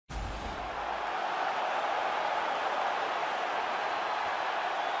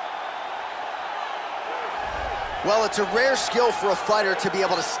Well, it's a rare skill for a fighter to be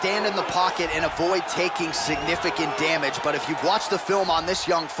able to stand in the pocket and avoid taking significant damage. But if you've watched the film on this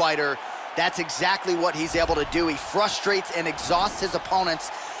young fighter, that's exactly what he's able to do. He frustrates and exhausts his opponents,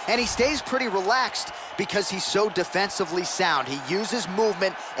 and he stays pretty relaxed because he's so defensively sound. He uses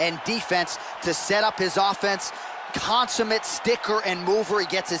movement and defense to set up his offense. Consummate sticker and mover. He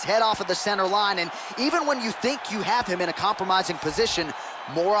gets his head off of the center line, and even when you think you have him in a compromising position,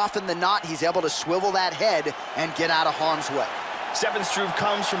 more often than not, he's able to swivel that head and get out of harm's way. Stefan Struve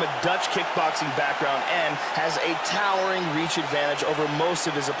comes from a Dutch kickboxing background and has a towering reach advantage over most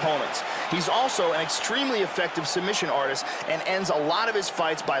of his opponents. He's also an extremely effective submission artist and ends a lot of his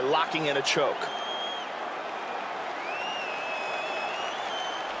fights by locking in a choke.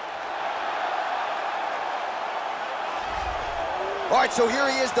 All right, so here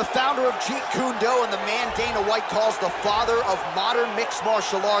he is, the founder of Jeet Kune Do and the man Dana White calls the father of modern mixed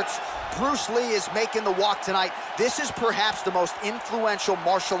martial arts. Bruce Lee is making the walk tonight. This is perhaps the most influential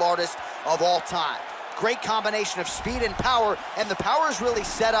martial artist of all time. Great combination of speed and power, and the power is really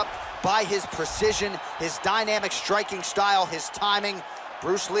set up by his precision, his dynamic striking style, his timing.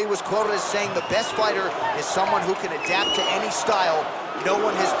 Bruce Lee was quoted as saying the best fighter is someone who can adapt to any style. No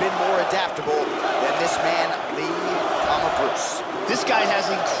one has been more adaptable than this man, Lee Bruce. This guy has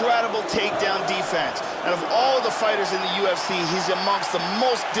incredible takedown defense. And of all the fighters in the UFC, he's amongst the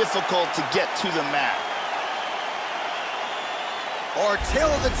most difficult to get to the mat. Our tale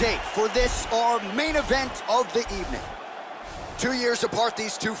of the tape for this, our main event of the evening. 2 years apart,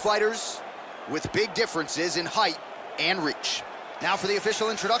 these two fighters, with big differences in height and reach. Now for the official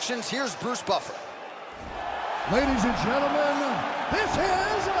introductions, here's Bruce Buffer. Ladies and gentlemen, this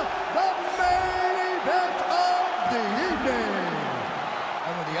is the main event of the evening.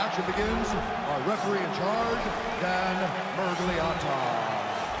 And when the action begins, our referee in charge, Dan Mergliata.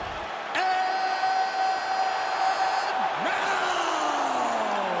 And now,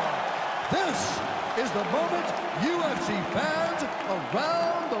 this is the moment UFC fans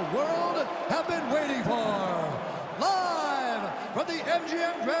around the world have been waiting for. Live from the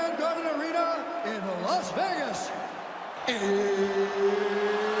MGM Grand Garden Arena in Las Vegas. It's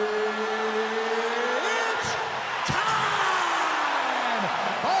time!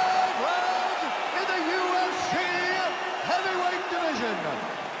 5 rounds in the UFC heavyweight division.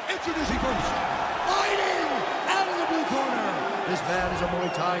 Introducing first, fighting out of the blue corner. This man is a Muay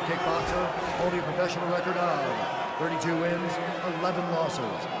Thai kickboxer, holding a professional record of 32 wins, 11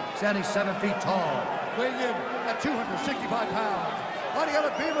 losses, standing 7 feet tall, weighing in at 265 pounds. Fighting out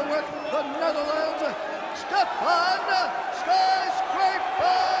of Beverwijk, the Netherlands, Stefan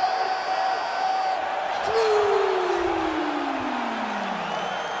Skyscraper Struve.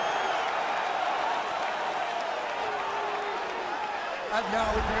 And now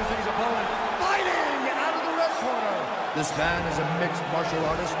introducing his opponent, fighting out of the red corner. This man is a mixed martial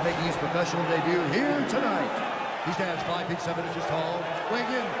artist making his professional debut here tonight. He stands 5 feet 7 inches tall, weighing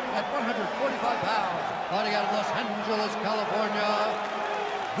in at 145 pounds. Fighting out of Los Angeles, California,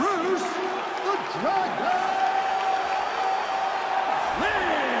 Bruce the Dragon Lee.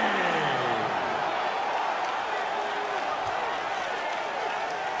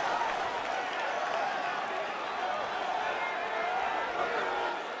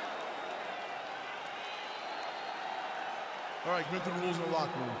 All right, commit to the rules in the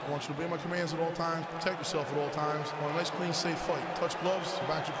locker room. I want you to obey my commands at all times, protect yourself at all times. I want a nice, clean, safe fight. Touch gloves,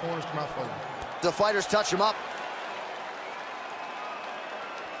 back your corners, come out fighting. The fighters touch him up.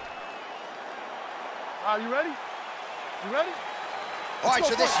 Are you ready? You ready? All right,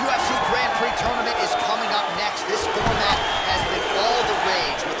 so this UFC Grand Prix tournament is coming up next. This format has been all the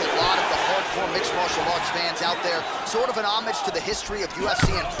rage with a lot of the hardcore mixed martial arts fans out there. Sort of an homage to the history of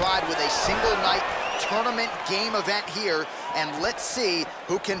UFC and Pride with a single night tournament game event here. And let's see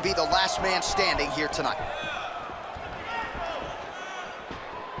who can be the last man standing here tonight.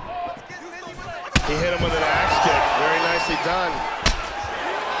 He hit him with an axe kick. Very nicely done.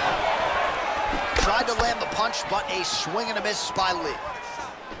 Tried to land the punch, but a swing and a miss by Lee.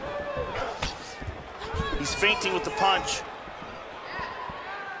 He's feinting with the punch.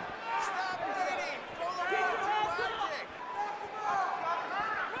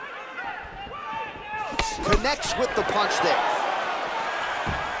 Connects with the punch there.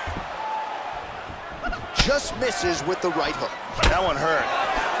 Just misses with the right hook. That one hurt.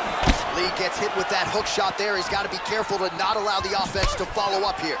 Lee gets hit with that hook shot there. He's got to be careful to not allow the offense to follow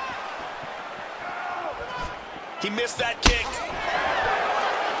up here. He missed that kick.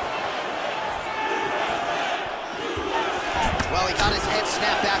 Well, he got his head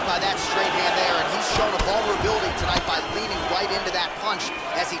snapped back by that straight hand there, and he's shown a vulnerability tonight by leaning right into that punch. coach,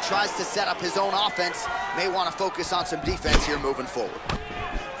 as he tries to set up his own offense, may want to focus on some defense here moving forward.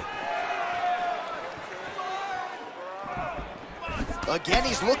 Again,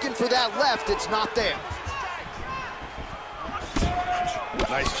 he's looking for that left. It's not there.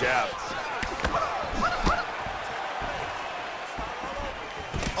 Nice jab.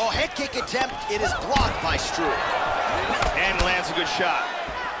 Oh, head kick attempt. It is blocked by Struve. And lands a good shot.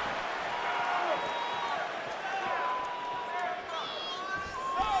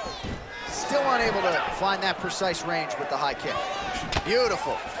 Still unable to find that precise range with the high kick.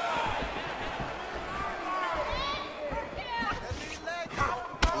 Beautiful.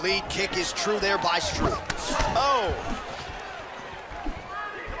 Lead kick is true there by Struve. Oh!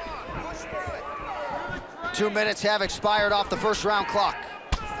 2 minutes have expired off the first round clock.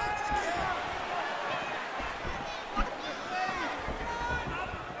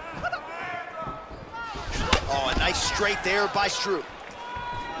 Oh, a nice straight there by Struve.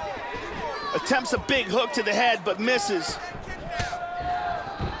 Attempts a big hook to the head, but misses.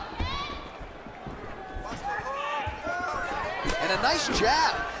 And a nice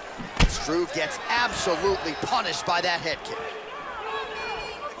jab. Struve gets absolutely punished by that head kick.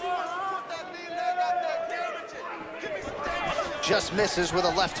 Just misses with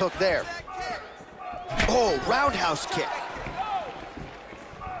a left hook there. Oh, roundhouse kick.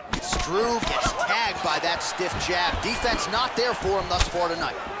 Struve gets tagged by that stiff jab. Defense not there for him thus far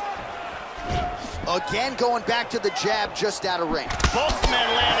tonight. Again, going back to the jab just out of range. Both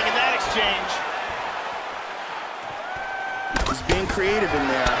men landing in that exchange. He's being creative in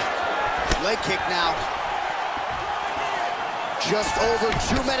there. Leg kick now. Just over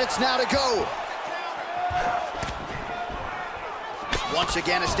 2 minutes now to go. Once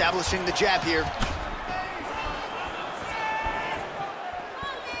again establishing the jab here.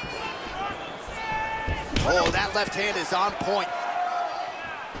 Oh, that left hand is on point.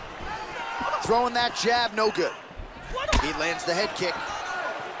 Throwing that jab, no good. He lands the head kick.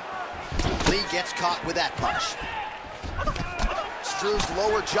 Lee gets caught with that punch. Struve's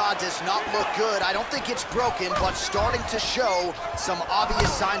lower jaw does not look good. I don't think it's broken, but starting to show some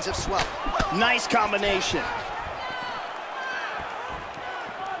obvious signs of swelling. Nice combination.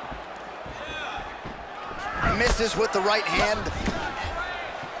 Misses with the right hand.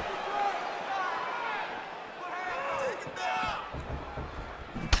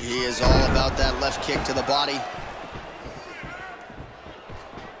 He is all about that left kick to the body.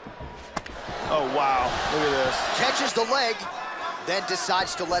 Oh, wow. Look at this. Catches the leg, then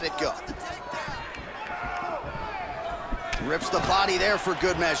decides to let it go. Rips the body there for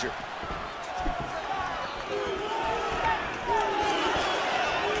good measure.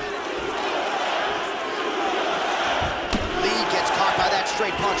 Lee gets caught by that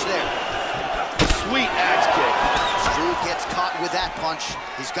straight punch there. Sweet axe kick. Struve gets caught with that punch.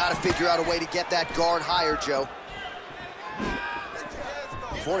 He's got to figure out a way to get that guard higher, Joe.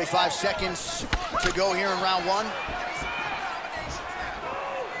 45 seconds to go here in round one.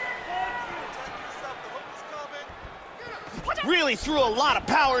 Really threw a lot of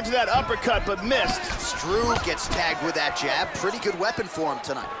power into that uppercut, but missed. Struve gets tagged with that jab. Pretty good weapon for him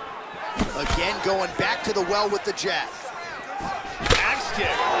tonight. Again, going back to the well with the jab. Axe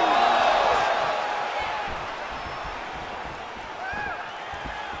kick.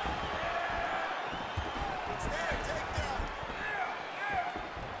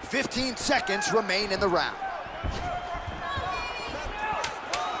 15 seconds remain in the round.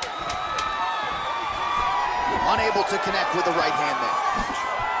 Unable to connect with the right hand there.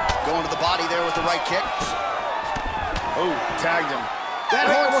 Going to the body there with the right kick. Oh, tagged him. That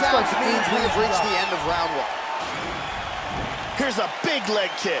horn sounds means we have reached the end of round one. Here's a big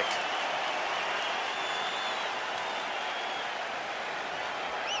leg kick.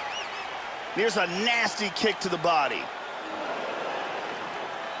 Here's a nasty kick to the body.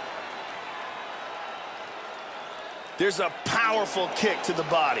 There's a powerful kick to the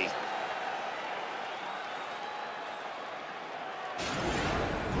body.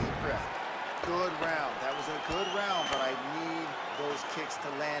 Good round. That was a good round, but I need those kicks to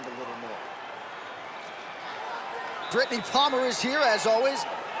land a little more. Brittany Palmer is here, as always.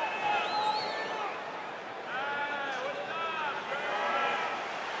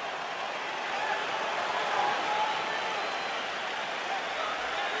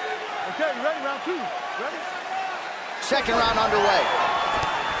 Okay, you ready? Round two. Ready? Second round underway.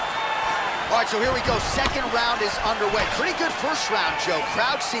 All right, so here we go. Second round is underway. Pretty good first round, Joe.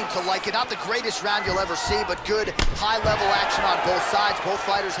 Crowd seemed to like it. Not the greatest round you'll ever see, but good high-level action on both sides. Both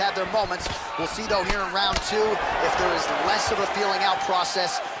fighters had their moments. We'll see, though, here in round two, if there is less of a feeling-out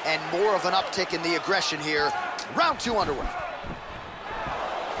process and more of an uptick in the aggression here. Round two underway.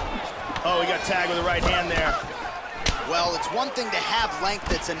 Oh, he got tagged with the right hand there. Well, it's one thing to have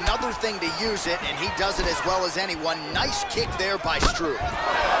length, it's another thing to use it, and he does it as well as anyone. Nice kick there by Struve.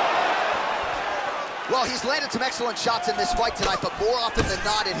 Well, he's landed some excellent shots in this fight tonight, but more often than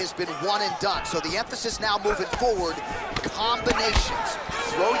not, it has been one and done. So the emphasis now moving forward, combinations.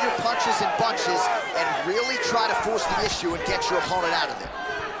 Throw your punches in bunches and really try to force the issue and get your opponent out of there.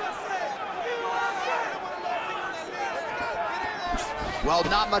 Well,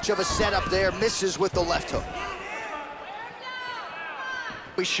 not much of a setup there. Misses with the left hook.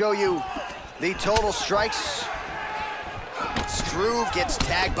 We show you the total strikes. Struve gets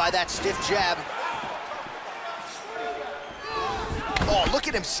tagged by that stiff jab. Oh, look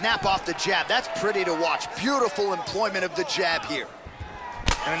at him snap off the jab. That's pretty to watch. Beautiful employment of the jab here.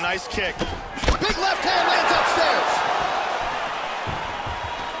 And a nice kick. Big left hand lands upstairs.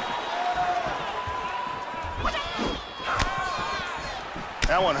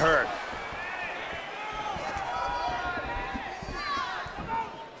 That one hurt.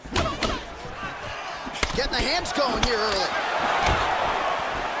 Getting the hands going here early.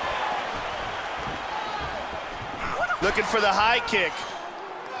 Looking for the high kick.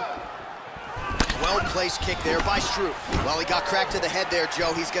 Well-placed kick there by Struve. Well, he got cracked to the head there,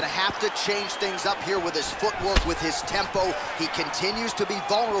 Joe. He's going to have to change things up here with his footwork, with his tempo. He continues to be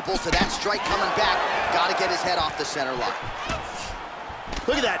vulnerable to that strike coming back. Got to get his head off the center line.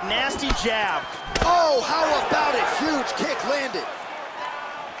 Look at that nasty jab. Oh, how about it? Huge kick landed.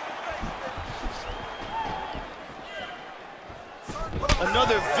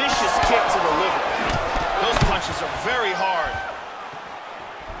 Another vicious kick to the liver. Those punches are very hard.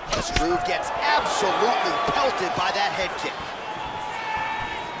 Struve gets absolutely pelted by that head kick.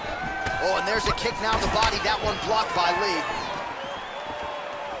 Oh, and there's a kick now to the body. That one blocked by Lee.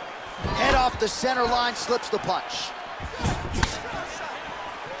 Head off the center line, slips the punch.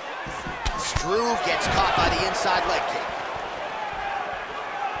 Struve gets caught by the inside leg kick.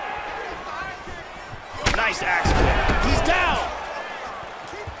 Nice axe kick. He's down.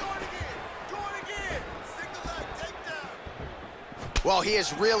 Well, he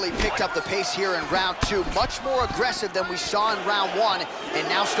has really picked up the pace here in round two. Much more aggressive than we saw in round one, and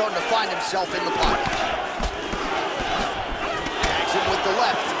now starting to find himself in the pocket. Tags him with the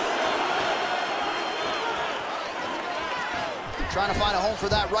left. Trying to find a home for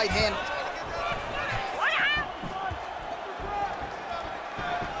that right hand.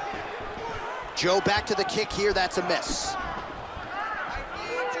 Joe back to the kick here, that's a miss.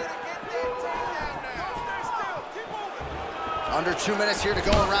 Under 2 minutes here to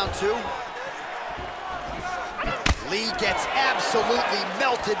go in round two. Lee gets absolutely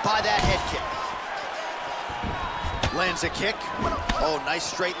melted by that head kick. Lands a kick. Oh, nice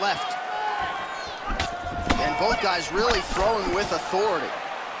straight left. And both guys really throwing with authority.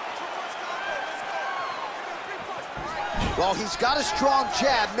 Well, he's got a strong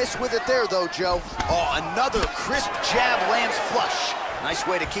jab. Missed with it there, though, Joe. Oh, another crisp jab lands flush. Nice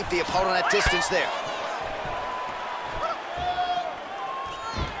way to keep the opponent at distance there.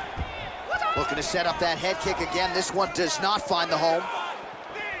 Looking to set up that head kick again. This one does not find the home.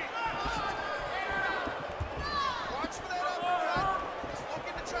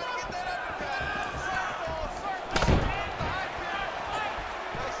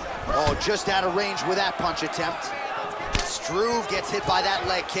 Oh, just out of range with that punch attempt. Struve gets hit by that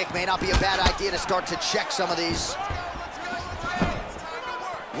leg kick. May not be a bad idea to start to check some of these.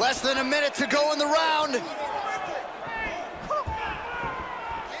 Less than a minute to go in the round.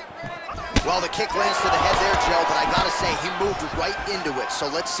 Well, the kick lands to the head there, Joe, but I gotta say, he moved right into it. So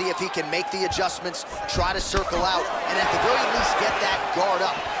let's see if he can make the adjustments, try to circle out, and at the very least get that guard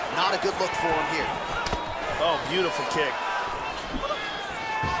up. Not a good look for him here. Oh, beautiful kick.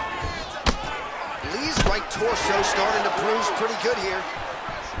 Lee's right torso starting to bruise pretty good here.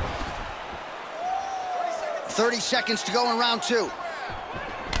 30 seconds to go in round two.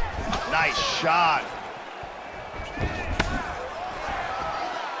 Nice shot.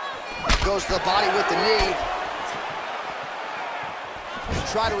 Goes to the body with the knee.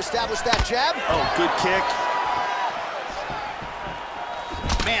 Try to establish that jab. Oh, good kick.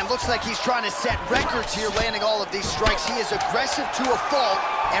 Man, looks like he's trying to set records here, landing all of these strikes. He is aggressive to a fault,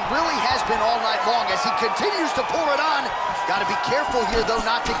 and really has been all night long as he continues to pour it on. Got to be careful here, though,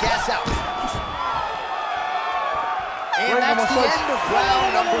 not to gas out. And that's the end of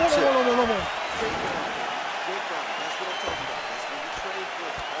round number two.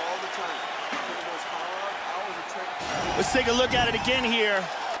 Let's take a look at it again here.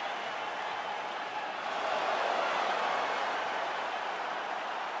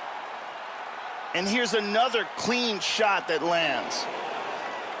 And here's another clean shot that lands.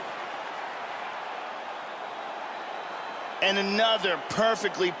 And another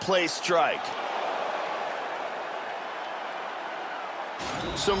perfectly placed strike.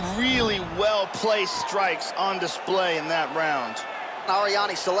 Some really well-placed strikes on display in that round.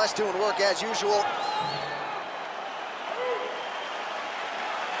 Ariane Celeste doing work as usual.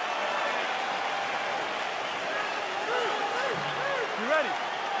 You ready?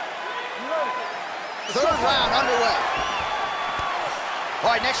 You ready? Third round underway. All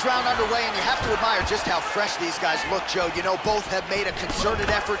right, next round underway, and you have to admire just how fresh these guys look, Joe. You know, both have made a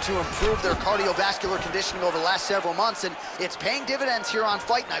concerted effort to improve their cardiovascular conditioning over the last several months, and it's paying dividends here on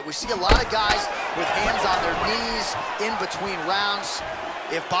Fight Night. We see a lot of guys with hands on their knees in between rounds.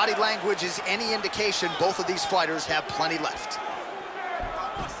 If body language is any indication, both of these fighters have plenty left.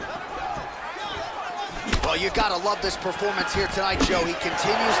 Well, you gotta love this performance here tonight, Joe. He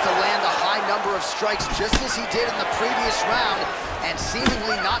continues to land a high number of strikes just as he did in the previous round, and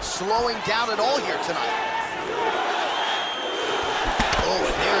seemingly not slowing down at all here tonight. Oh,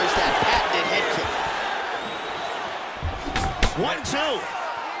 and there is that patented head kick. 1-2.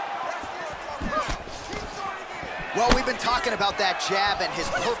 Well, we've been talking about that jab and his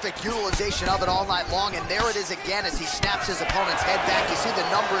perfect utilization of it all night long, and there it is again as he snaps his opponent's head back. You see the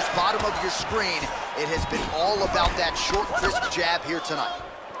numbers bottom of your screen. It has been all about that short, crisp jab here tonight.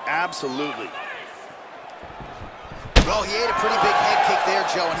 Absolutely. Well, he ate a pretty big head kick there,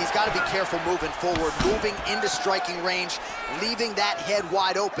 Joe, and he's got to be careful moving forward, moving into striking range, leaving that head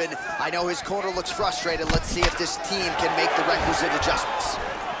wide open. I know his corner looks frustrated. Let's see if this team can make the requisite adjustments.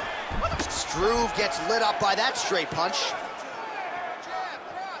 Struve gets lit up by that straight punch.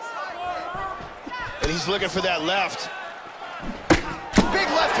 And he's looking for that left. Big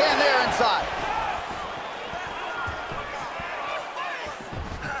left hand there inside.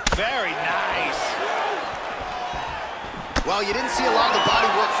 Very nice. Well, you didn't see a lot of the body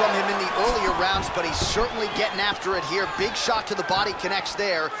work from him in the earlier rounds, but he's certainly getting after it here. Big shot to the body connects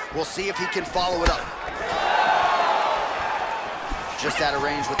there. We'll see if he can follow it up. Just out of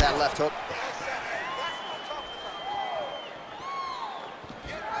range with that left hook.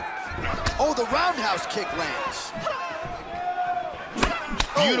 Oh, the roundhouse kick lands.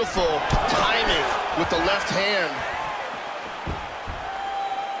 Beautiful timing with the left hand.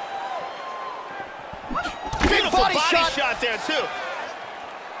 Beautiful body shot there, too.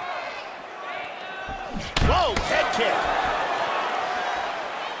 Whoa, head kick.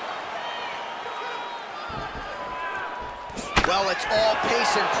 Well, it's all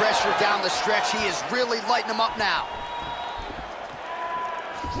pace and pressure down the stretch. He is really lighting him up now.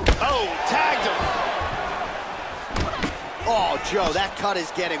 Oh, tagged him. Oh, Joe, that cut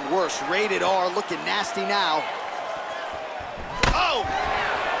is getting worse. Rated R, looking nasty now. Oh!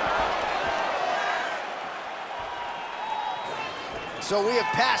 So we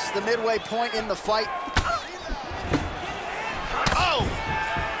have passed the midway point in the fight. Oh!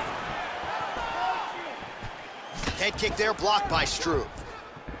 Head kick there, blocked by Struve.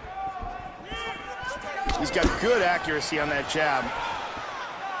 He's got good accuracy on that jab.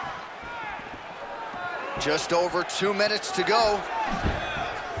 Just over 2 minutes to go.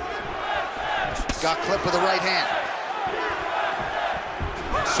 Got clipped with the right hand.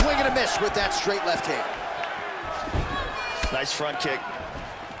 Swing and a miss with that straight left hand. Nice front kick.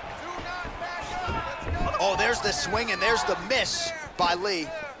 Oh, there's the swing and there's the miss by Lee.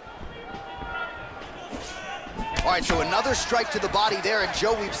 All right, so another strike to the body there, and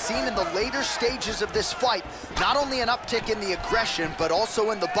Joe, we've seen in the later stages of this fight, not only an uptick in the aggression, but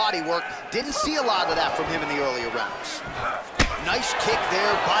also in the body work. Didn't see a lot of that from him in the earlier rounds. Nice kick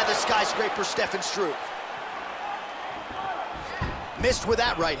there by the skyscraper, Stefan Struve. Missed with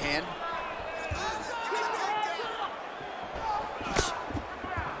that right hand.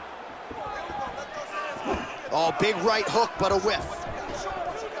 Oh, big right hook, but a whiff.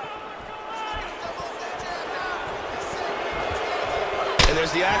 And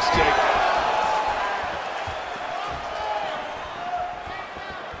there's the axe kick.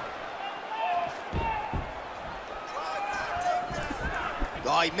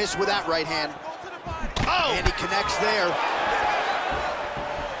 Oh, he missed with that right hand. Oh! And he connects there.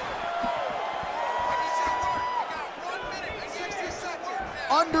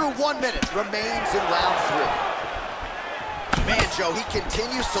 Under 1 minute remains in round 3. Man, Joe, he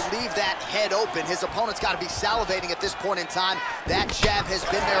continues to leave that head open. His opponent's got to be salivating at this point in time. That jab has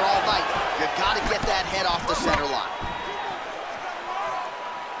been there all night. You got to get that head off the center line.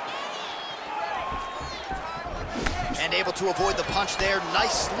 And able to avoid the punch there.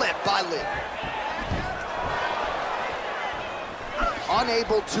 Nice slip by Lee.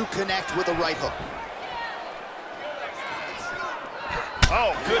 Unable to connect with a right hook.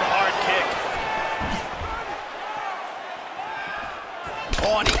 Oh, good hard kick.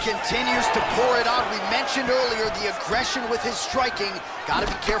 Oh, and he continues to pour it on. We mentioned earlier the aggression with his striking. Got to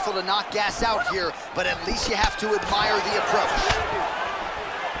be careful to not gas out here, but at least you have to admire the approach.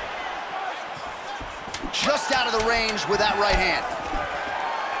 Just out of the range with that right hand.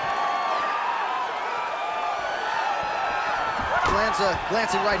 Lands a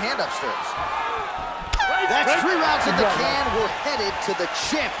glancing right hand upstairs. That's 3 rounds in the can. We're headed to the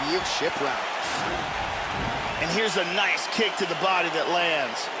championship rounds. And here's a nice kick to the body that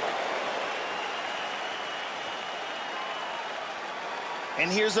lands. And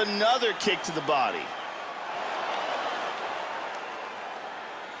here's another kick to the body.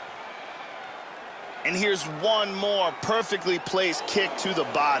 And here's one more perfectly placed kick to the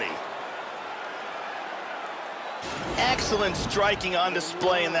body. Excellent striking on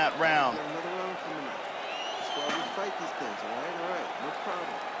display in that round. Another round coming up. That's why we fight these things, all right, no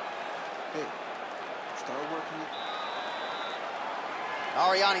problem. Hey, start working it.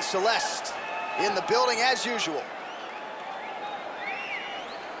 Ariane Celeste in the building as usual.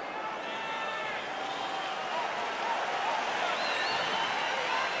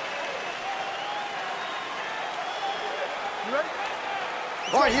 You ready?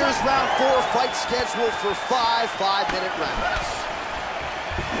 All right, here's round 4, fight scheduled for 5 5-minute rounds.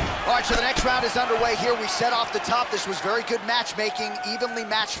 All right, so the next round is underway here. We said off the top this was very good matchmaking, evenly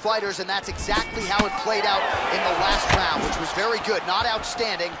matched fighters, and that's exactly how it played out in the last round, which was very good. Not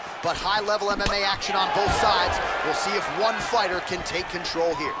outstanding, but high-level MMA action on both sides. We'll see if one fighter can take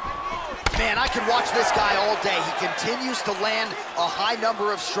control here. Man, I can watch this guy all day. He continues to land a high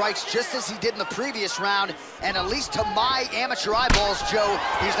number of strikes, just as he did in the previous round, and at least to my amateur eyeballs, Joe,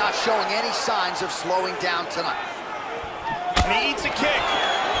 he's not showing any signs of slowing down tonight. And he eats a kick.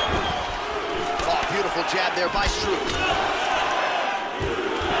 Oh, beautiful jab there by Struve.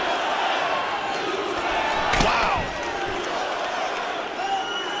 Wow.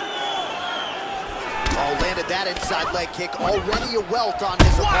 Oh, landed that inside leg kick. Already a welt on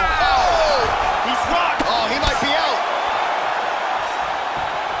his opponent. Oh, he's rocked. Oh, he might be out.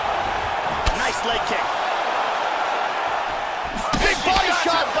 Nice leg kick. Big body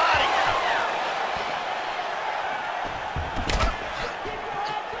shot. Body.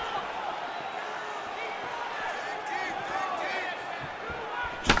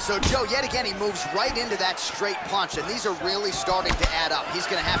 So, Joe, yet again, he moves right into that straight punch, and these are really starting to add up. He's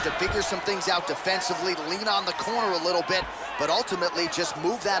going to have to figure some things out defensively, lean on the corner a little bit, but ultimately just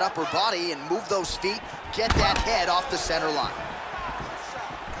move that upper body and move those feet, get that head off the center line.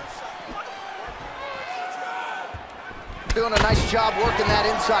 Doing a nice job working that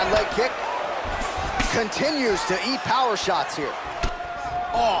inside leg kick. Continues to eat power shots here.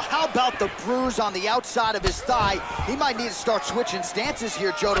 Oh, how about the bruise on the outside of his thigh? He might need to start switching stances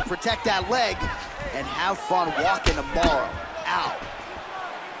here, Joe, to protect that leg. And have fun walking tomorrow. Ow.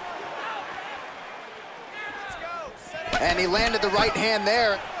 And he landed the right hand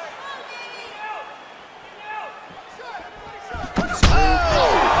there.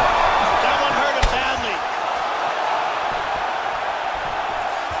 Oh! That one hurt him badly.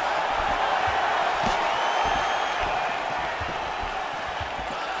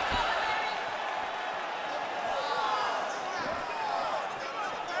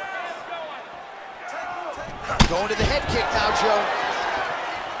 Going to the head kick now, Joe.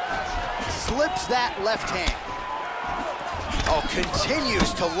 Slips that left hand. Oh,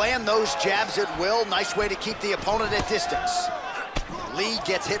 continues to land those jabs at will. Nice way to keep the opponent at distance. Lee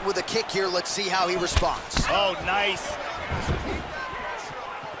gets hit with a kick here. Let's see how he responds. Oh, nice.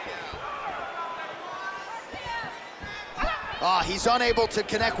 Ah, he's unable to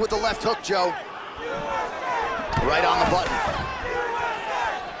connect with the left hook, Joe. Right on the button.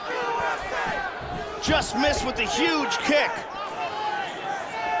 Just missed with the huge kick.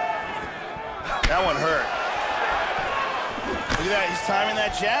 That one hurt. Look at that, he's timing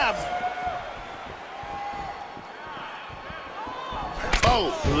that jab.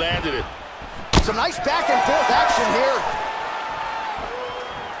 Oh, he landed it. Some nice back and forth action here.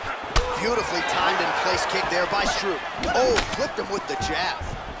 Beautifully timed and placed kick there by Struve. Oh, clipped him with the jab.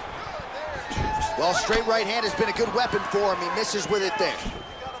 Well, straight right hand has been a good weapon for him. He misses with it there.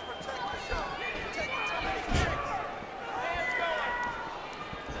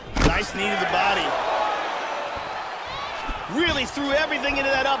 Nice knee to the body. Really threw everything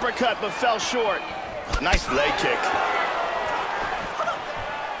into that uppercut, but fell short. Nice leg kick.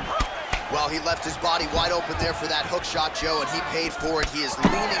 Well, he left his body wide open there for that hook shot, Joe, and he paid for it. He is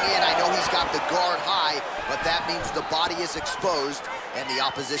leaning in. I know he's got the guard high, but that means the body is exposed, and the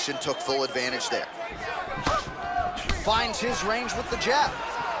opposition took full advantage there. Finds his range with the jab.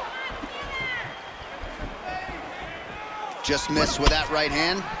 Just missed with that right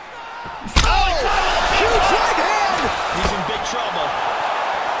hand. Oh, huge right hand! He's in big trouble.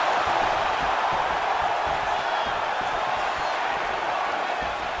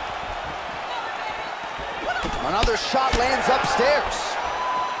 Another shot lands upstairs.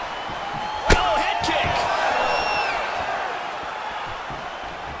 Oh, head kick.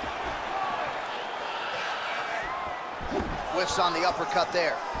 Whiffs on the uppercut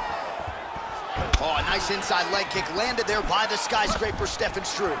there. Oh, a nice inside leg kick landed there by the skyscraper, Stefan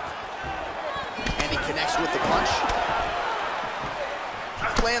Struve. And he connects with the punch.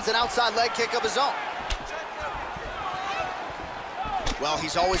 Lands an outside leg kick of his own. Well,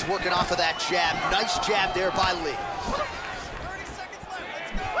 he's always working off of that jab. Nice jab there by Lee. 30 seconds left.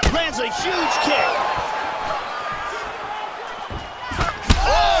 Let's go. Lands a huge kick.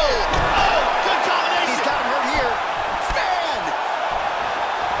 Oh! Good combination. He's got him hurt here. Stand!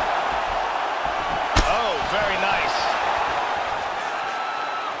 Oh, very nice.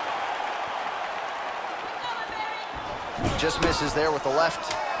 Just misses there with the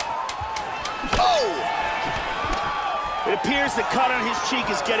left. Oh! It appears the cut on his cheek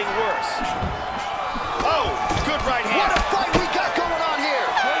is getting worse. Oh, good right hand. What a fight we got going on here!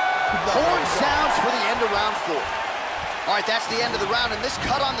 Horn sounds for the end of round 4. All right, that's the end of the round, and this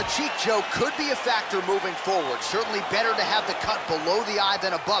cut on the cheek, Joe, could be a factor moving forward. Certainly better to have the cut below the eye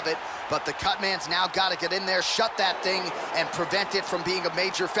than above it, but the cut man's now got to get in there, shut that thing, and prevent it from being a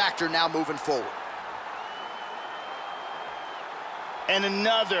major factor now moving forward. And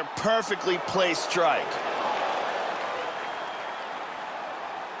another perfectly placed strike.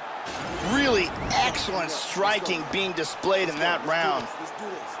 Really excellent striking being displayed in that round. Let's do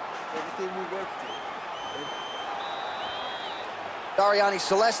this. Everything we worked through. Ariane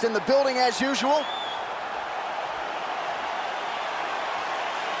Celeste in the building as usual.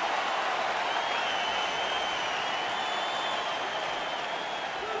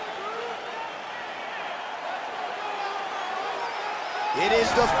 It is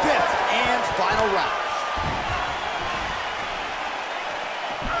the 5th and final round.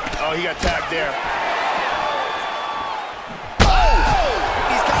 Oh, he got tagged there. Oh!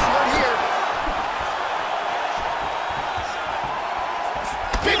 He's got him hurt here.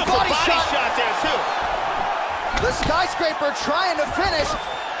 Big Beautiful body shot there, too. The skyscraper trying to finish.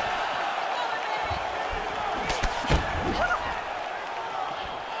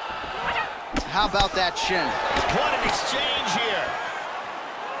 How about that chin? What an exchange here.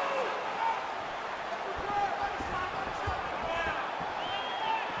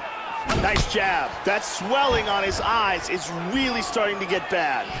 Nice jab. That swelling on his eyes is really starting to get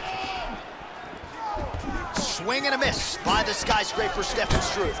bad. Swing and a miss by the skyscraper, Stefan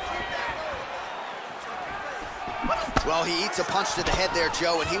Struve. Well, he eats a punch to the head there,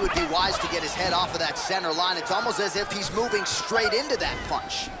 Joe, and he would be wise to get his head off of that center line. It's almost as if he's moving straight into that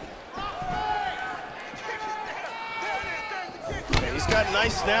punch. Yeah, he's got a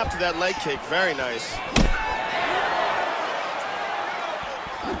nice snap to that leg kick. Very nice.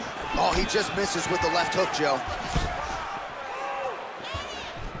 Oh, he just misses with the left hook, Joe.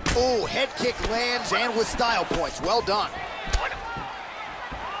 Oh, head kick lands and with style points. Well done.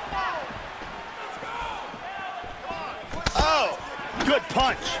 Oh, good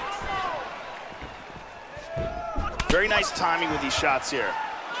punch. Very nice timing with these shots here.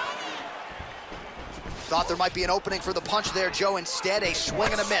 Thought there might be an opening for the punch there, Joe. Instead, a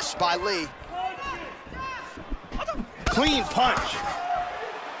swing and a miss by Lee. Clean punch.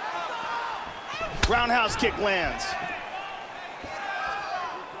 Roundhouse kick lands.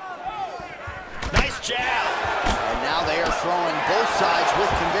 Nice jab. And now they are throwing both sides with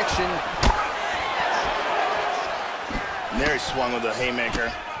conviction. And there he swung with a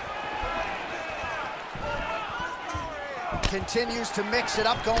haymaker. Continues to mix it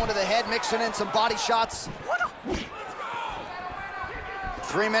up, going to the head, mixing in some body shots.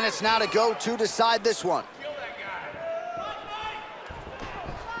 3 minutes now to go to decide this one.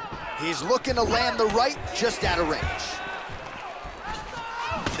 He's looking to land the right, just out of range.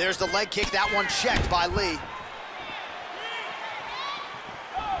 There's the leg kick, that one checked by Lee.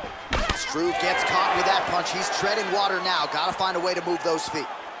 Struve gets caught with that punch. He's treading water now. Gotta find a way to move those feet.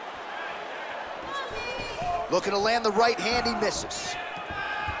 Looking to land the right hand, he misses.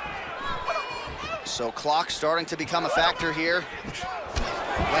 So clock starting to become a factor here.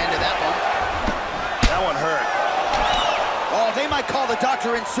 Landed that one. That one hurt. Oh, they might call the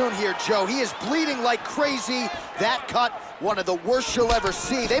doctor in soon here, Joe. He is bleeding like crazy. That cut, one of the worst you'll ever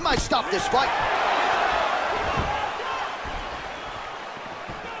see. They might stop this fight.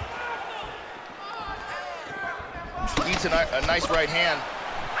 Eats a nice right hand.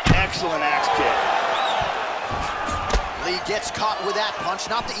 Excellent axe kick. Lee gets caught with that punch.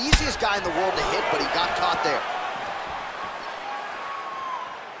 Not the easiest guy in the world to hit, but he got caught there.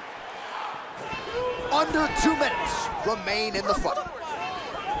 Under 2 minutes remain in the fight.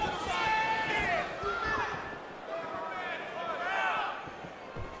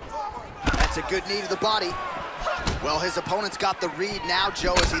 That's a good knee to the body. Well, his opponent's got the read now,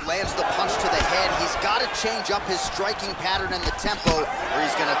 Joe, as he lands the punch to the head. He's got to change up his striking pattern and the tempo, or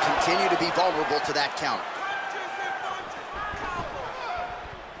he's going to continue to be vulnerable to that counter.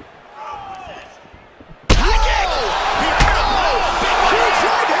 Huge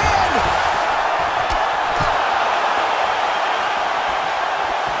right hand!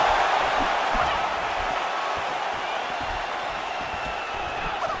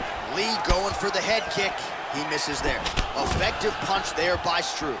 Lee going for the head kick. He misses there. Effective punch there by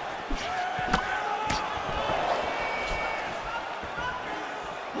Struve.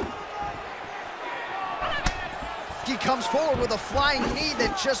 He comes forward with a flying knee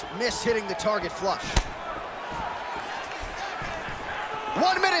that just missed hitting the target flush.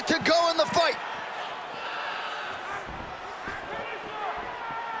 1 minute to go in the fight.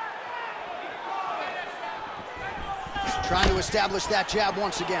 Trying to establish that jab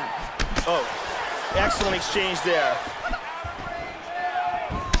once again. Oh, excellent exchange there.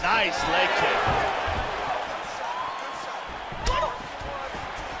 Nice leg kick.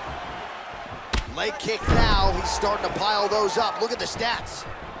 Leg kick now. He's starting to pile those up. Look at the stats.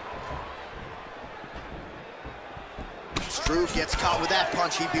 Struve gets caught with that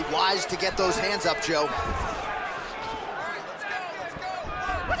punch. He'd be wise to get those hands up, Joe.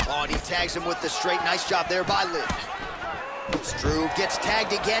 Oh, and he tags him with the straight. Nice job there by Lee. Struve gets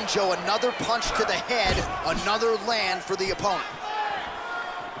tagged again, Joe. Another punch to the head, another land for the opponent.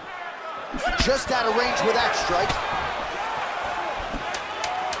 Just out of range with that strike.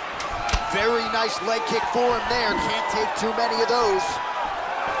 Very nice leg kick for him there. Can't take too many of those.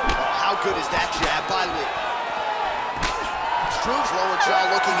 Oh, how good is that jab by Lee? Struve's lower jaw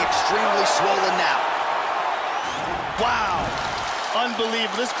looking extremely swollen now. Wow,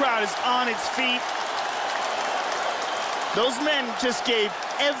 unbelievable. This crowd is on its feet. Those men just gave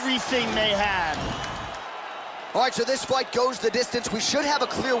everything they had. All right, so this fight goes the distance. We should have a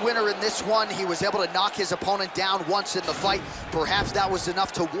clear winner in this one. He was able to knock his opponent down once in the fight. Perhaps that was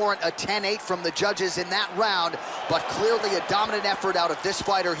enough to warrant a 10-8 from the judges in that round, but clearly a dominant effort out of this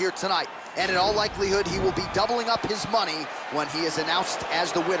fighter here tonight. And in all likelihood, he will be doubling up his money when he is announced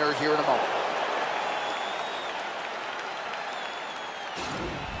as the winner here in a moment.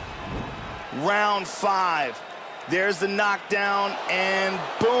 Round 5. There's the knockdown, and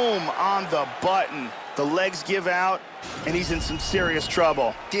boom, on the button. The legs give out, and he's in some serious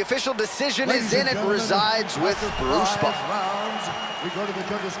trouble. The official decision is in. It resides with Bruce Buffer. Rounds, we go to the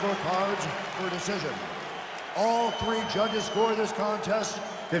judges' scorecards for a decision. All 3 judges score this contest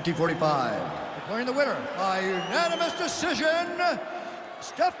 50-45. Declaring the winner by unanimous decision,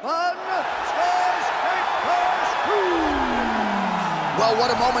 Stefan Struve. Well,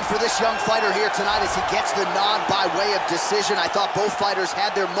 what a moment for this young fighter here tonight as he gets the nod by way of decision. I thought both fighters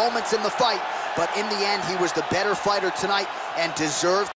had their moments in the fight, but in the end, he was the better fighter tonight and deserved